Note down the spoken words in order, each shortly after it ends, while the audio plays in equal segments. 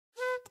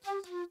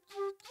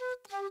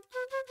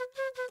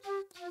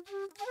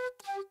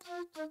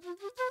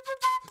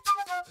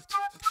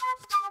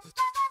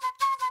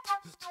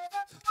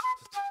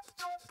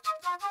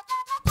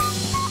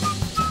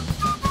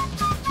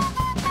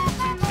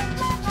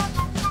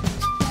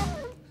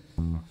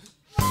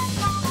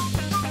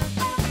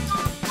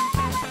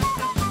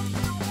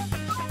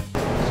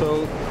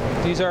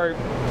These are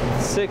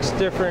 6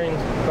 different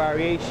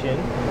variations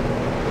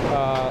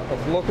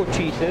of local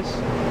cheeses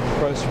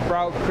from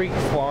Sprout Creek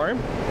Farm.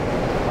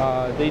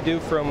 They do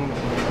from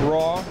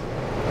raw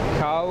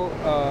cow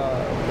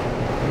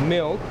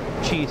milk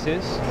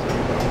cheeses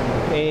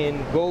and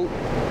goat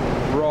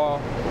raw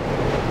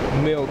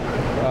milk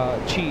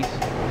cheese.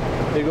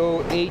 They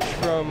go age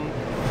from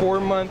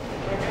 4 month,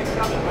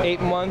 8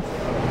 month,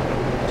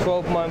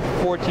 12 month,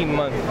 14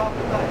 month.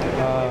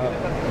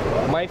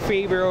 My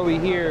favorite over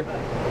here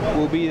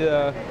will be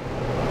the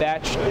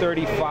batch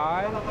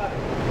 35.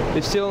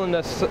 It's still in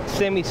the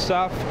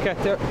semi-soft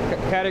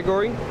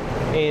category,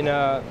 and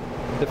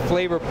the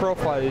flavor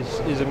profile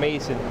is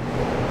amazing.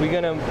 We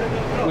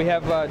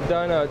have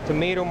done a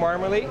tomato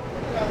marmalade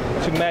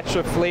to match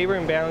the flavor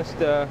and balance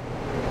the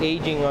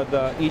aging of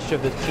each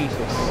of the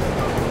cheeses.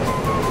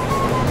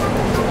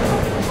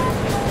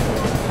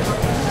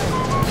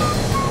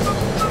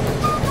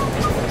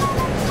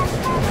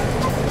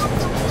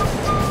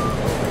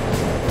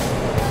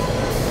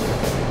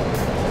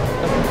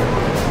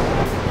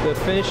 The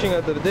finishing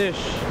of the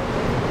dish,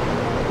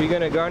 we're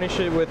gonna garnish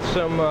it with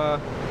some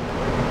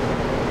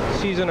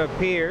seasoned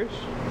pears,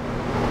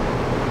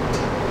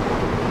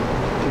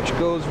 which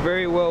goes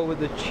very well with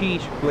the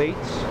cheese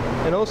plates,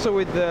 and also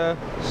with the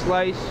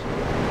sliced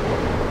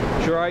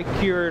dry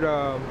cured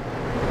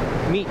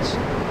meats,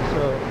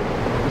 so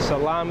the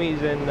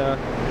salamis and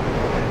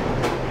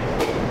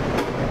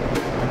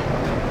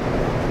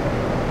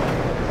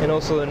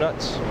also the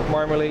nuts,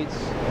 marmalades.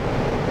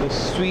 The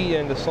sweet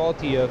and the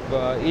salty of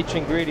each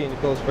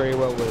ingredient goes very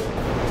well with it.